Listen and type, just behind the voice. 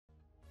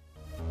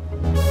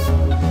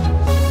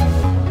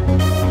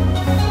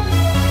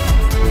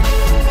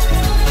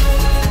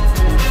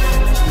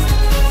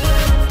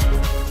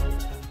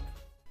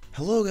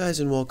guys,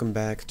 and welcome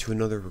back to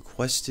another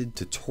requested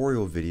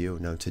tutorial video.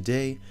 Now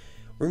today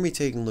we're going to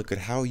be taking a look at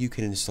how you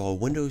can install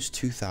Windows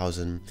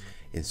 2000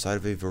 inside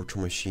of a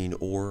virtual machine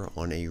or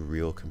on a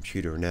real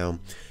computer. Now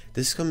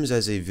this comes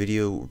as a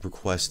video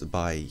request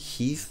by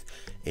Heath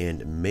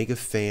and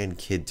MegamanFan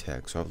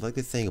KidTech, so I would like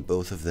to thank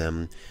both of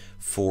them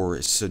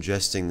for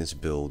suggesting this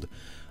build.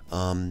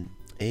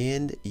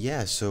 And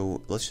yeah,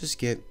 so let's just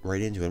get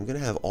right into it. I'm going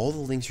to have all the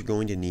links you're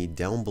going to need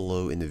down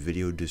below in the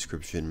video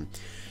description,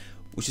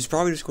 which is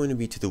probably just going to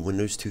be to the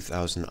Windows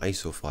 2000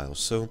 ISO files.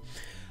 So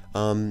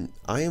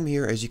I am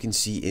here, as you can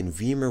see, in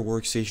VMware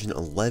Workstation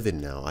 11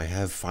 now. I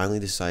have finally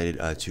decided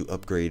to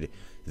upgrade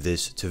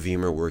this to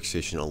VMware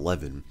Workstation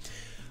 11.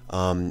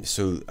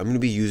 So I'm going to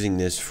be using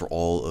this for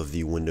all of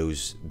the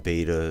Windows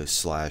beta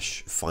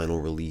 /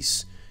 final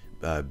release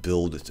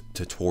build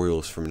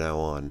tutorials from now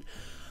on.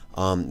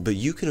 But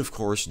you can, of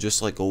course,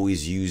 just like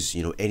always, use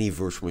any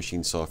virtual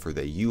machine software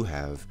that you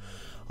have.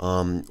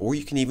 Or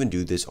you can even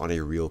do this on a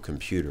real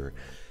computer.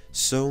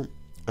 So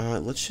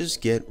let's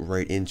just get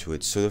right into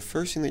it. So the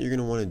first thing that you're going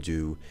to want to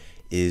do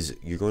is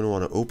you're going to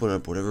want to open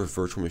up whatever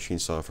virtual machine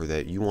software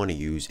that you want to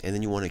use, and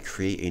then you want to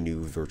create a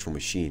new virtual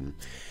machine.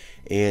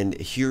 And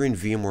here in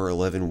VMware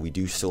 11 we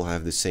do still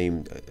have the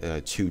same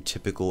two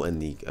typical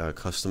and the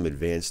custom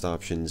advanced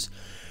options.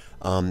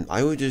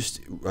 I would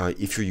just,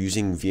 if you're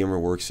using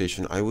VMware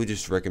Workstation, I would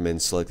just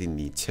recommend selecting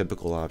the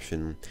typical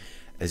option,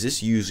 as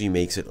this usually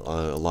makes it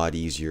a lot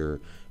easier,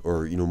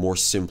 or more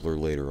simpler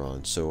later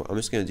on. So I'm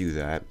just going to do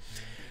that,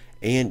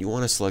 and you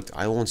want to select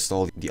I will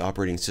install the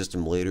operating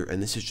system later,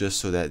 and this is just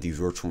so that the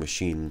virtual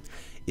machine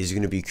is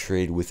going to be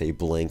created with a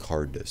blank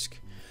hard disk.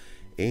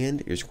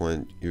 And you're just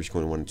going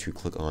to want to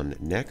click on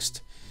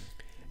next.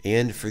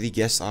 And for the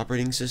guest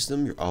operating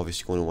system, you're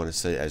obviously going to want to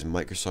set it as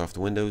Microsoft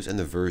Windows and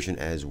the version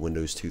as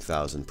Windows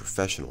 2000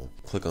 Professional.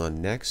 Click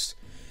on next.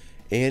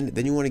 And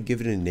then you want to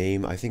give it a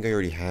name. I think I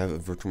already have a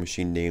virtual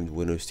machine named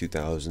Windows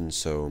 2000,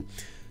 so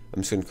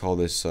I'm just going to call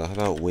this, how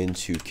about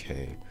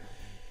Win2K?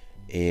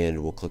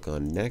 And we'll click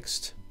on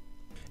next.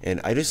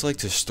 And I just like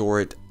to store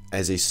it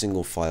as a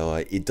single file.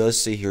 It does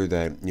say here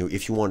that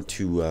if you want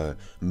to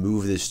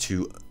move this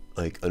to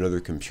like another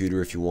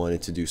computer, if you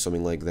wanted to do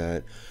something like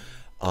that,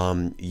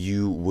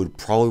 you would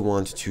probably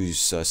want to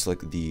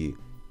select the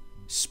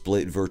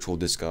split virtual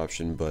disk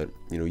option, but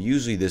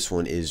usually this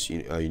one is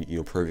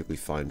perfectly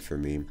fine for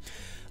me.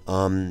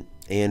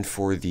 And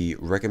for the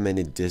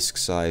recommended disk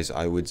size,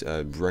 I would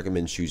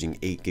recommend choosing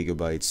 8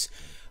 GB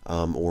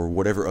or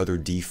whatever other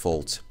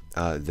default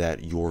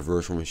that your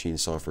virtual machine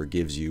software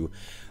gives you.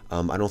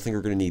 I don't think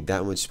we're going to need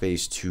that much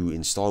space to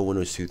install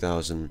Windows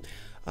 2000,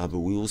 but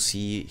we will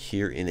see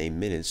here in a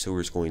minute. So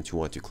we're just going to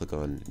want to click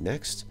on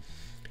next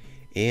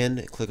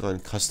and click on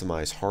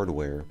customize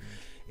hardware.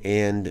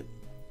 And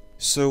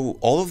so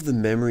all of the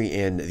memory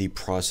and the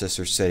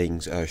processor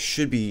settings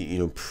should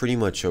be pretty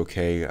much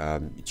okay.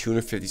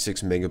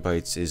 256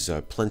 megabytes is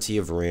plenty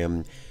of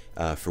RAM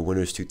for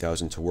Windows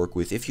 2000 to work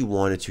with. If you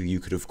wanted to, you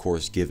could of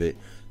course give it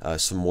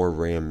some more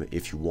RAM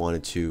if you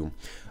wanted to,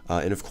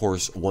 and of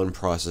course one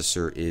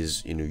processor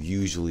is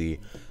usually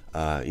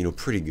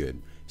pretty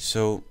good.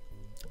 So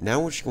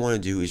now what you want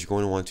to do is you're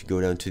going to want to go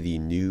down to the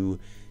new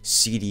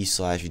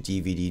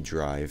CD/DVD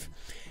drive,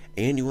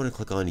 and you want to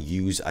click on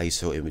use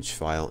ISO image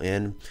file,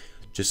 and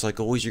just like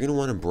always, you're going to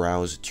want to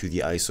browse to the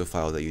ISO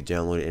file that you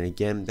downloaded, and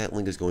again, that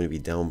link is going to be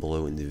down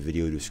below in the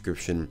video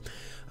description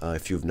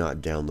if you have not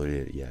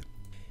downloaded it yet.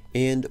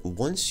 And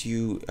once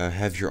you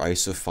have your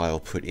ISO file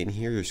put in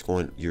here, you're just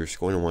going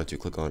to want to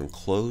click on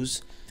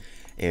close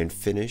and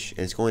finish, and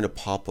it's going to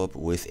pop up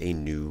with a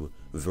new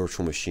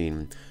virtual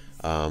machine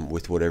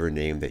with whatever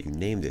name that you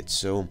named it.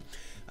 So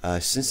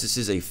since this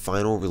is a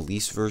final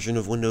release version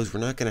of Windows, we're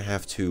not going to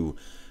have to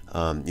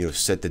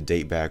set the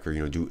date back or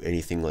do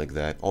anything like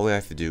that. All we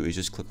have to do is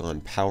just click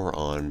on power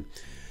on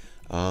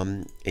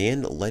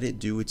and let it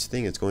do its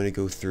thing. It's going to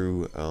go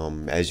through,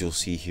 as you'll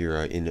see here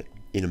in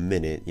a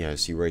minute. Yeah,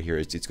 see right here,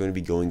 it's going to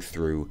be going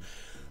through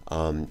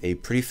a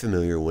pretty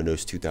familiar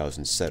Windows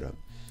 2000 setup.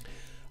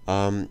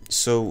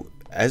 So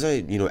as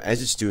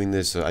as it's doing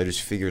this, I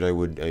just figured I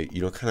would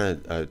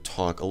kind of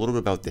talk a little bit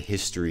about the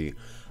history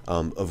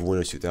of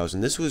Windows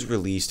 2000. This was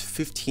released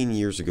 15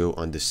 years ago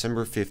on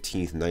December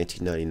 15th,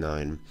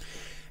 1999,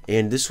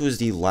 and this was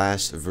the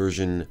last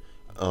version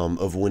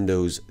of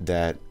Windows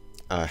that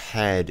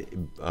had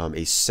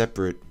a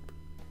separate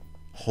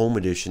home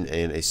edition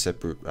and a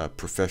separate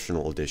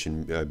professional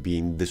edition,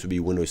 being this would be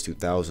Windows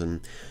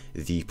 2000,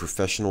 the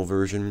professional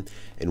version,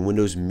 and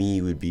Windows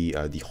Me would be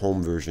the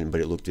home version,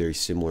 but it looked very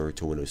similar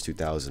to Windows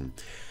 2000.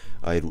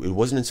 It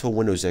wasn't until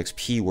Windows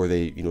XP where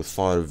they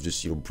thought of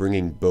just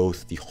bringing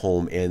both the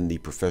home and the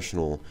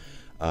professional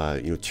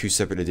two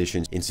separate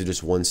editions into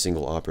just one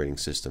single operating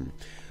system.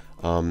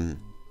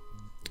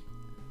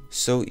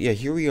 So yeah,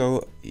 here we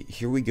go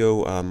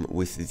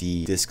with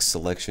the disk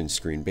selection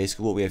screen.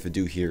 Basically what we have to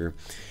do here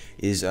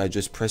is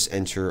just press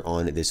enter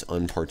on this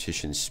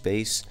unpartitioned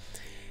space,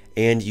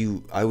 and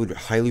I would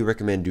highly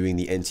recommend doing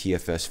the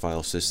NTFS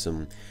file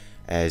system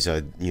as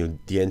you know,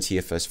 the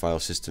NTFS file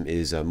system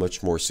is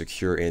much more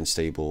secure and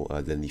stable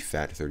than the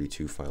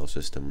FAT32 file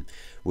system,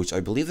 which I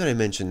believe that I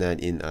mentioned that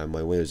in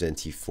my Windows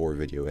NT 4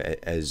 video,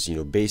 as you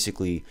know,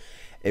 basically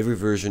every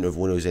version of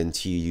Windows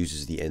NT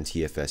uses the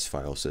NTFS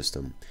file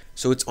system.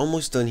 So it's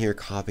almost done here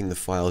copying the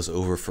files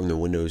over from the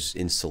Windows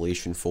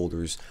installation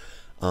folders.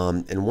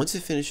 And once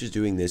it finishes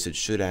doing this, it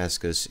should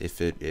ask us if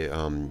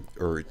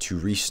or to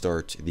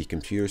restart the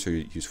computer. So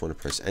you just want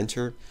to press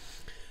enter,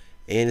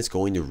 and it's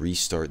going to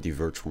restart the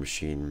virtual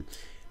machine.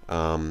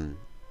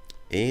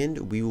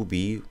 And we will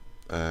be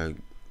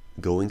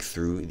going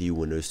through the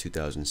Windows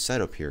 2000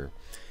 setup here.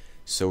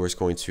 So we're just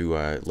going to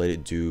let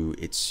it do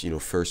its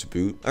first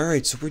boot.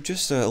 Alright, so we're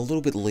just a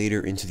little bit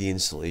later into the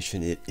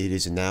installation. It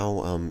is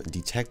now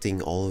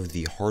detecting all of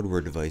the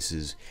hardware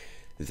devices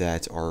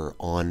that are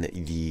on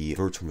the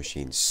virtual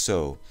machine.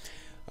 So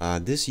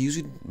this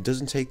usually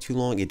doesn't take too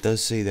long. It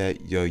does say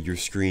that your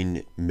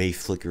screen may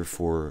flicker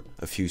for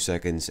a few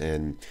seconds,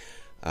 and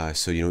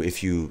so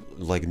if you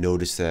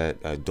notice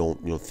that,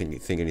 don't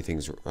think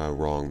anything's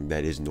wrong.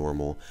 That is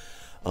normal.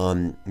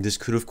 This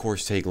could of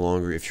course take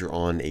longer if you're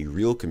on a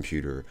real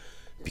computer,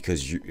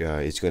 because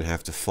it's going to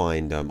have to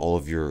find all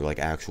of your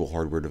actual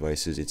hardware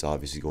devices. It's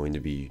obviously going to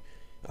be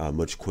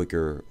much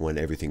quicker when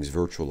everything's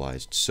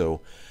virtualized.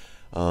 So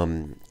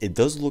it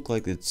does look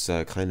like it's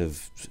kind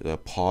of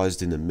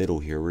paused in the middle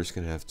here. We're just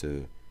going to have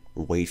to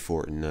wait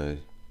for it, and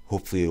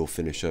hopefully it'll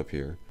finish up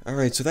here.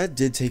 Alright, so that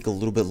did take a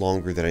little bit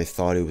longer than I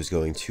thought it was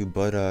going to,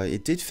 but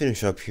it did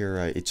finish up here.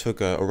 It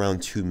took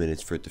around 2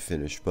 minutes for it to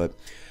finish, but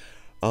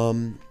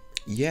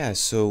yeah,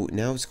 so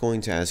now it's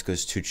going to ask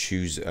us to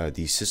choose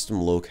the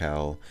system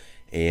locale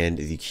and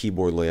the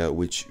keyboard layout,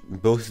 which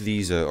both of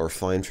these are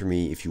fine for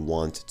me. If you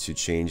want to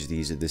change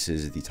these, this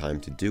is the time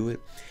to do it.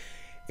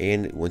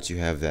 And once you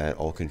have that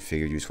all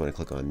configured, you just want to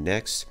click on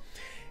next,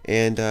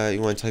 and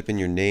you want to type in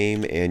your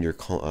name and your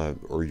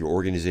or your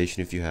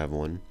organization if you have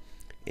one,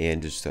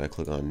 and just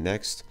click on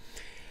next.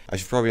 I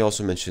should probably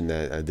also mention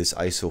that this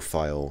ISO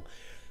file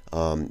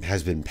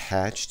has been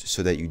patched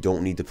so that you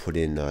don't need to put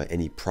in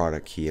any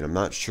product key, and I'm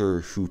not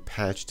sure who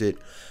patched it.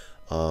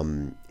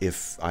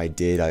 If I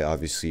did, I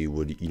obviously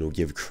would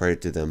give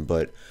credit to them,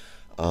 but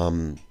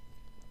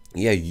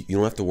yeah, you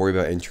don't have to worry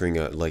about entering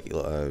like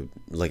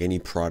any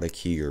product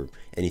key or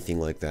anything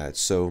like that.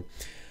 So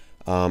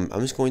I'm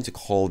just going to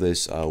call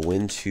this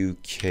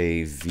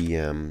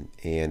Win2KVM,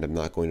 and I'm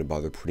not going to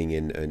bother putting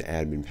in an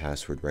admin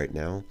password right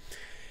now.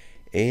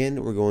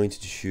 And we're going to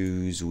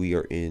choose,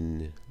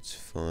 let's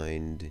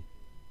find,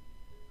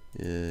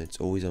 it's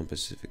always on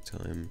Pacific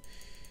time.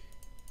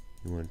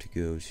 We want to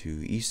go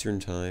to Eastern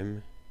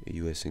time,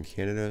 US and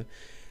Canada,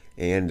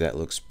 and that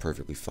looks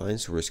perfectly fine.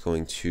 So we're just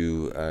going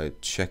to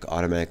check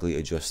automatically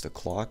adjust the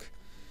clock,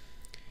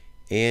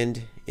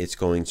 and it's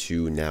going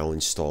to now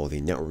install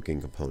the networking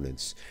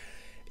components.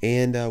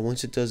 And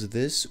once it does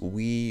this,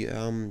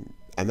 I'm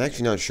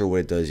actually not sure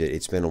what it does yet.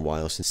 It's been a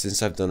while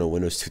since I've done a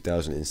Windows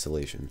 2000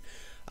 installation.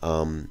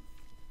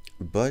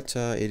 But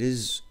it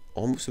is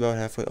almost about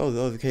halfway. Oh,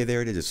 okay,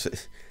 there it is.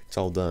 It's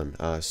all done.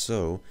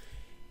 So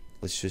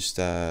let's just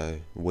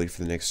wait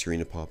for the next screen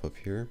to pop up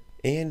here.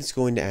 And it's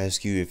going to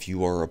ask you if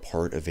you are a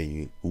part of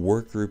a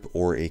work group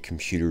or a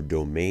computer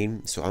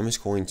domain. So I'm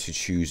just going to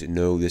choose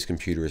no, this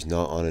computer is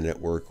not on a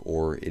network,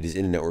 or it is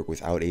in a network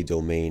without a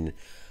domain.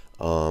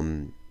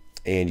 And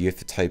you have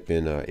to type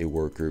in a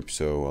work group.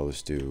 So I'll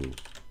just do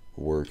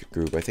work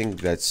group. I think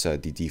that's the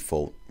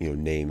default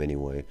name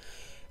anyway.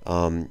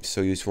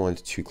 So you just want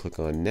to click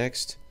on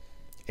next,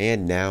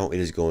 and now it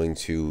is going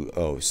to,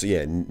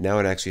 now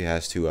it actually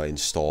has to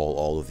install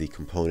all of the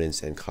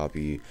components and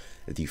copy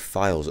the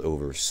files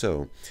over.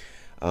 So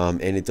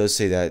and it does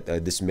say that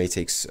this may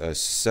take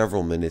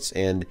several minutes,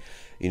 and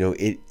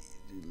it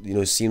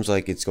seems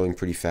like it's going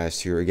pretty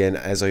fast here. Again,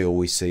 as I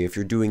always say, if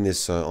you're doing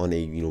this on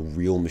a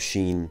real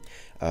machine,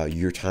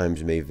 your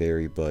times may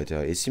vary, but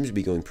it seems to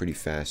be going pretty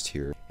fast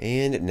here.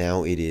 And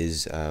now it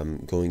is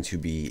going to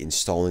be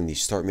installing the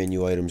start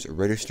menu items,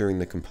 registering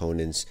the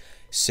components,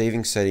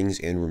 saving settings,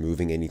 and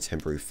removing any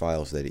temporary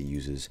files that it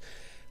uses.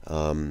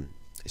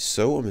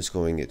 So I'm just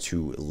going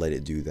to let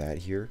it do that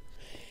here.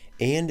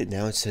 And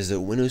now it says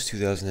that Windows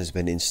 2000 has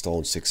been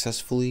installed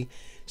successfully.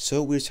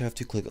 So we just have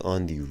to click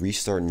on the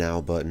Restart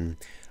Now button,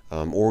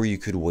 or you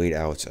could wait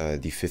out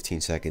the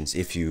 15 seconds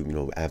if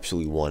you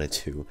absolutely wanted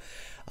to.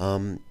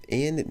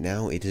 And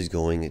now it is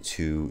going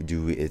to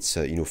do its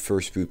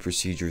first boot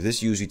procedure.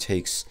 This usually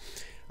takes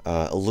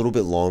a little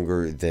bit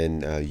longer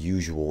than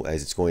usual,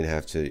 as it's going to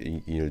have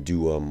to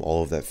do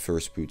all of that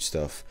first boot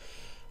stuff.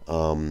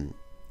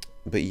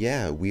 But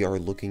yeah, we are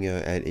looking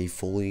at a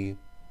fully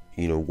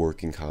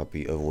working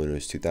copy of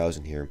Windows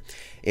 2000 here.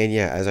 And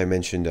yeah, as I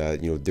mentioned,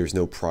 there's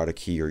no product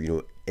key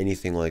or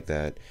anything like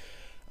that.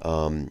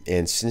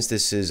 And since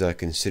this is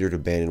considered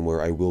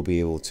abandonware, I will be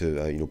able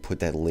to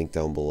put that link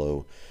down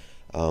below.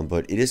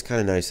 But it is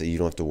kind of nice that you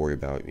don't have to worry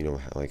about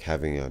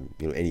having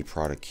any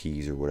product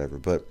keys or whatever.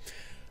 But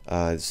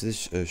so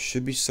this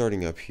should be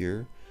starting up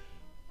here.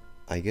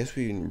 I guess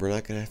we're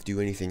not gonna have to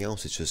do anything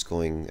else. It's just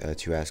going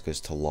to ask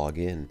us to log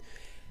in.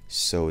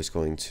 So it's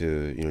going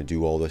to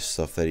do all the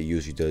stuff that it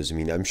usually does. I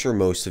mean, I'm sure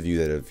most of you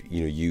that have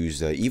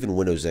used even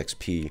Windows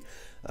XP,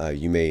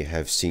 you may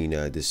have seen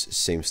this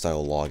same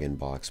style login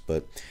box.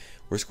 But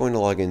we're just going to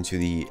log into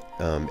the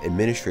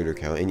administrator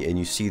account, and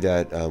you see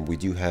that we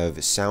do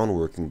have sound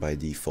working by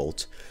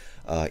default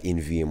in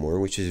VMware,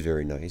 which is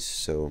very nice.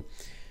 So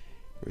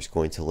we're just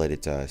going to let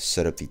it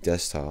set up the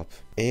desktop,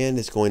 and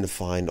it's going to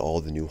find all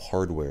the new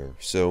hardware.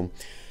 So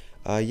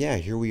yeah,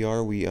 here we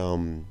are. We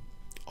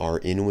are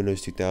in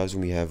Windows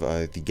 2000. We have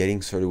the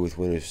getting started with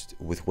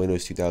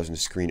Windows 2000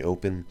 screen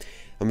open.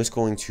 I'm just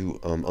going to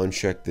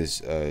uncheck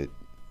this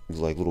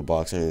like little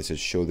box on it that says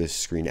show this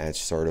screen at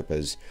startup,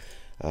 as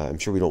I'm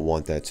sure we don't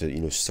want that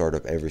to start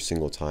up every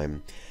single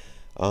time.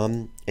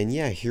 And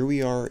yeah, here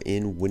we are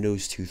in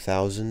Windows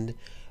 2000.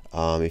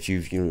 If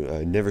you've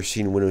never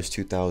seen Windows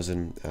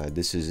 2000,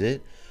 this is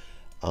it.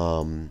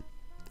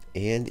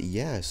 And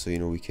yeah, so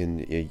we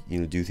can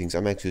do things.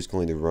 I'm actually just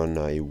going to run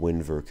a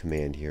winver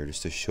command here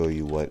just to show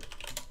you what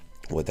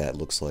that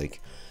looks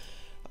like.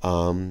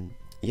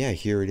 Yeah,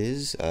 here it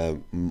is.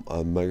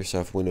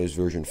 Microsoft Windows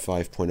version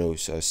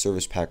 5.0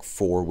 Service Pack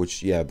 4,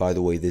 which, yeah, by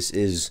the way, this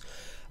is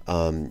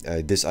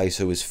this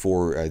ISO is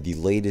for the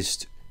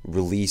latest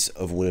release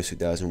of Windows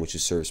 2000, which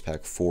is Service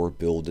Pack 4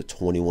 build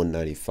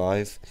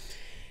 2195,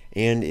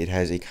 and it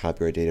has a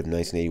copyright date of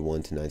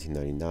 1981 to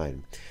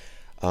 1999.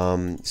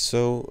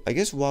 So I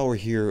guess while we're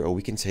here,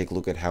 we can take a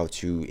look at how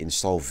to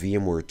install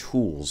VMware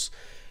tools,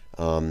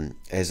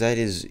 as that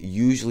is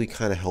usually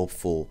kind of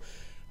helpful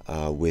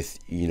with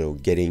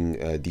getting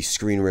the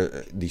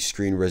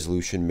screen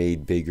resolution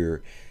made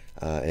bigger,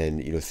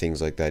 and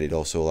things like that. It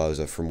also allows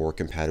for more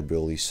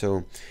compatibility.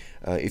 So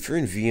if you're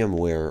in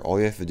VMware, all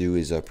you have to do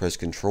is press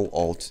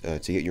Control-Alt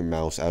to get your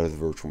mouse out of the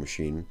virtual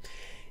machine,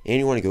 and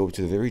you want to go up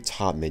to the very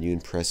top menu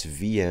and press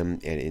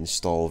VM and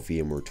install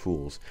VMware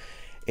tools.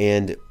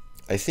 And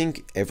I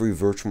think every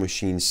virtual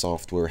machine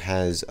software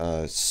has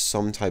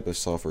some type of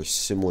software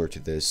similar to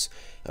this.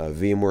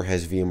 VMware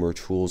has VMware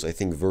tools. I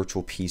think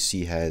Virtual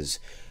PC has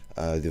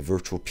the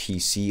Virtual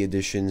PC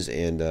editions,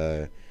 and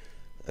I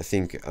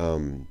think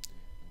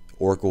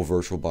Oracle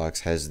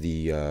VirtualBox has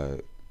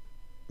the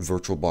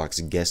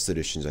VirtualBox Guest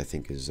editions, I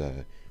think is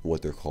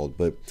what they're called.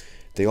 But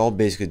they all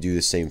basically do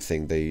the same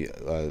thing. They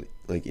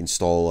like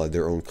install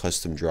their own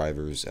custom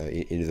drivers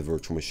into the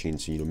virtual machine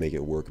to make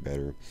it work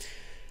better.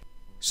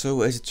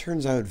 So as it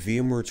turns out,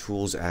 VMware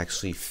Tools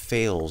actually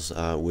fails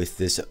with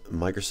this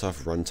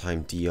Microsoft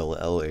Runtime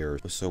DLL error.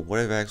 So what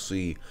I've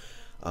actually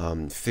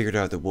figured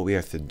out that what we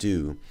have to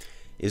do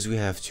is we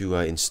have to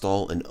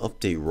install an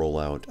update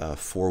rollout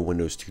for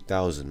Windows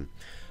 2000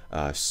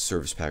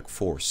 Service Pack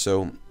 4.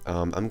 So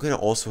I'm going to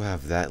also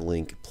have that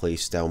link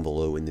placed down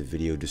below in the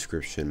video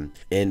description.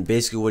 And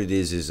basically what it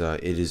is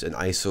it is an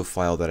ISO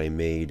file that I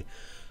made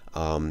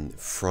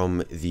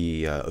from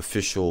the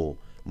official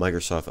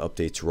Microsoft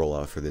updates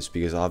rollout for this,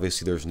 because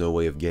obviously there's no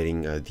way of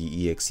getting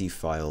the exe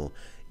file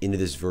into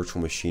this virtual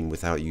machine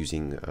without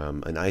using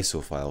an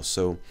ISO file.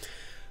 So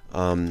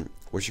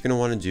what you're going to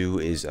want to do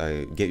is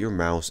get your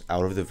mouse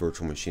out of the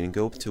virtual machine and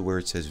go up to where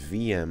it says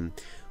VM,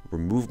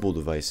 removable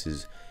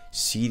devices,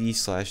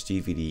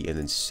 CD/DVD, and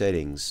then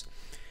settings,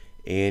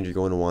 and you're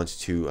going to want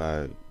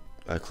to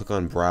click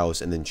on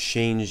browse and then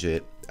change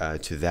it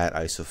to that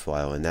ISO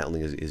file, and that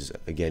link is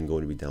again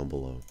going to be down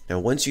below. Now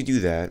once you do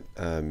that,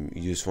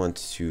 you just want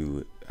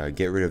to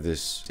get rid of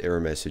this error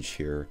message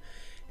here,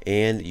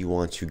 and you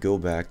want to go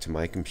back to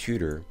my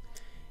computer,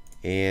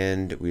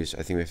 and I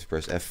think we have to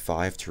press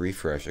F5 to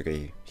refresh.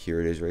 Okay, here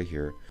it is right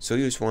here. So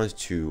you just want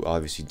to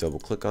obviously double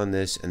click on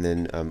this and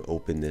then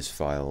open this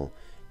file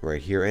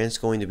right here, and it's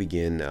going to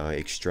begin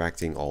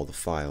extracting all the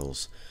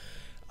files.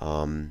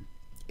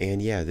 And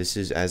yeah, this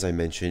is, as I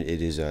mentioned,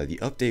 it is the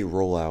update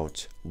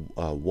rollout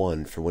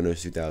 1 for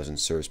Windows 2000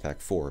 Service Pack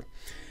 4.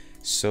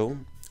 So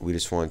we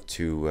just want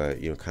to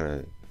kind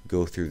of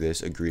go through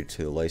this, agree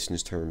to the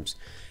license terms,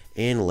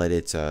 and let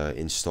it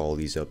install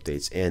these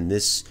updates. And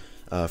this,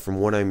 from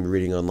what I'm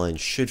reading online,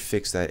 should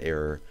fix that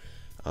error.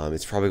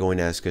 It's probably going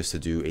to ask us to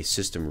do a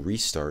system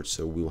restart,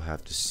 so we'll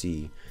have to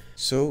see.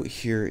 So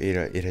here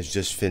it has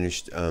just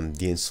finished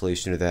the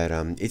installation of that.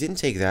 It didn't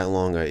take that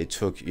long. It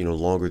took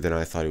longer than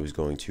I thought it was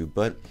going to,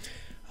 but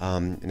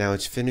now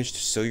it's finished.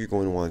 So you're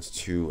going to want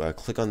to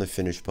click on the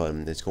finish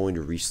button. It's going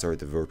to restart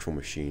the virtual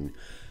machine,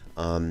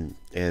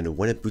 and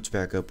when it boots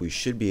back up, we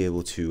should be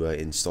able to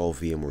install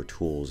VMware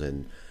Tools,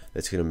 and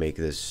that's going to make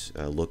this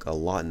look a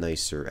lot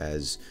nicer,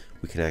 as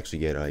we can actually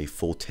get a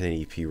full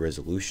 1080p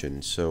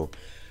resolution. So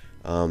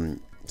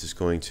just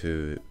going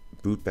to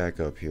boot back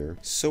up here.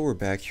 So we're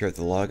back here at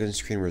the login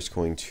screen. We're just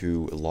going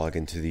to log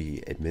into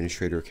the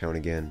administrator account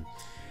again,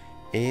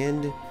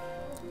 and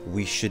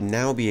we should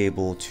now be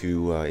able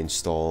to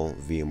install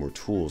VMware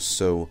Tools.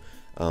 So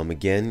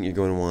again, you're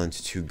going to want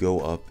to go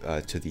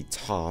up to the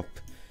top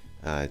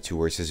to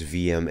where it says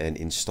VM and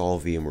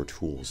install VMware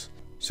Tools.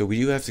 So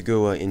we do have to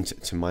go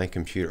into my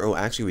computer. Oh,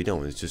 actually we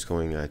don't. It's just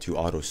going to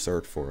auto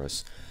start for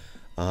us.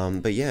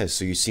 But yeah,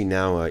 so you see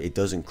now it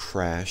doesn't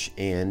crash,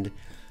 and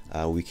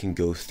we can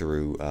go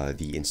through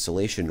the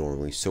installation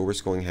normally. So we're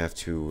just going to have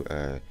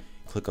to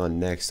click on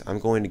next. I'm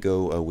going to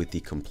go with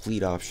the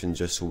complete option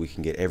just so we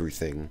can get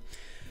everything,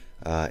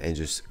 and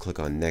just click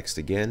on next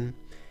again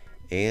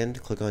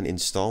and click on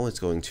install. It's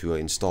going to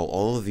install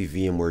all of the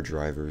VMware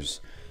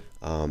drivers.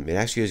 It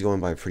actually is going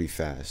by pretty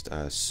fast.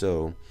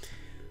 Oh,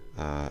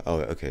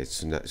 okay.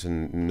 So now it's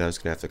going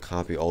to have to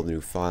copy all the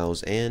new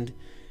files, and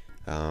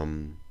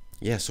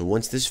yeah. So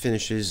once this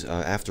finishes,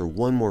 after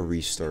one more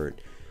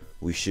restart,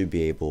 we should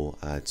be able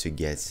to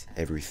get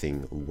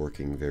everything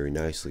working very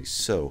nicely.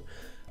 So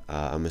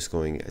I'm just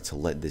going to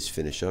let this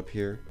finish up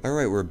here.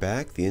 Alright, we're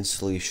back. The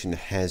installation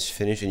has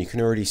finished, and you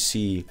can already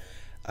see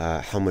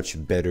how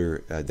much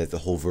better that the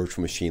whole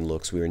virtual machine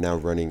looks. We are now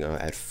running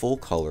at full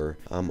color.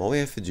 All we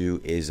have to do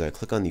is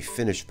click on the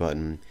finish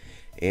button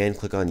and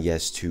click on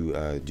yes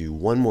to do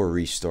one more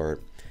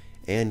restart.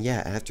 And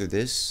yeah, after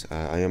this,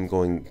 I am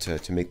going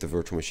to make the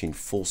virtual machine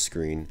full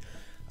screen,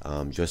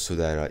 just so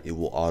that it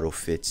will auto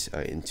fit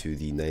into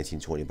the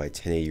 1920 by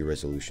 1080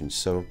 resolution.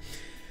 So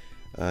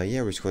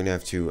yeah, we're just going to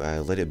have to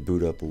let it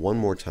boot up one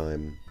more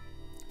time,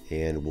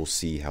 and we'll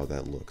see how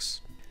that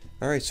looks.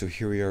 Alright, so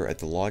here we are at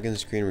the login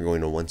screen. We're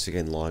going to once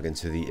again log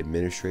into the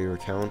administrator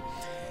account.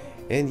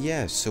 And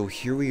yeah, so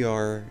here we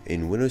are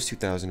in Windows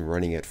 2000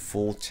 running at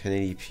full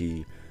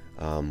 1080p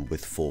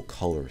with full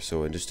color.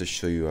 So and just to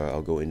show you,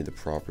 I'll go into the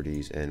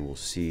properties and we'll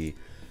see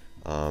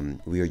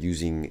we are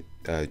using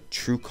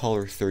true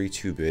color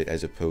 32-bit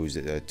as opposed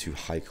to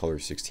high color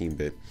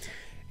 16-bit.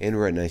 And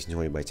we're at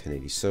 1920 by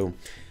 1080. So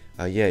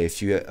yeah,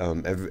 if you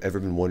ever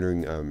been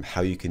wondering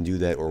how you can do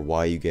that, or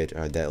why you get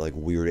that like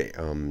weird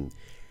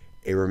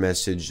error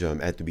message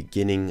at the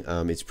beginning,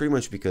 it's pretty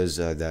much because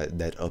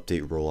that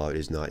update rollout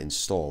is not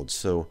installed.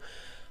 So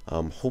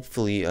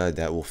hopefully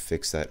that will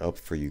fix that up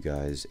for you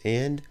guys.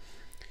 And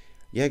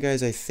yeah,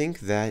 guys, I think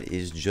that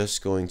is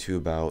just going to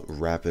about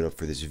wrap it up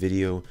for this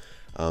video.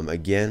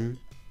 Again,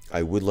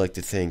 I would like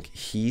to thank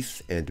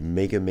Heath and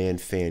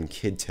MegamanFan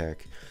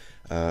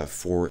KidTech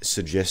for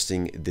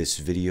suggesting this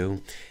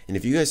video. And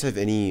if you guys have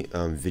any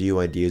video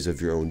ideas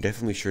of your own,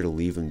 definitely sure to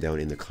leave them down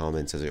in the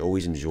comments, as I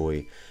always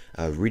enjoy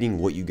reading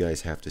what you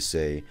guys have to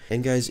say.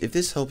 And guys, if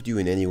this helped you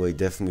in any way,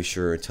 definitely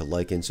sure to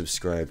like and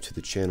subscribe to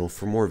the channel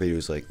for more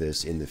videos like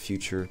this in the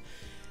future.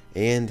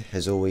 And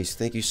as always,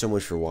 thank you so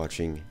much for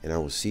watching, and I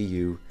will see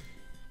you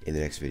in the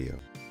next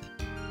video.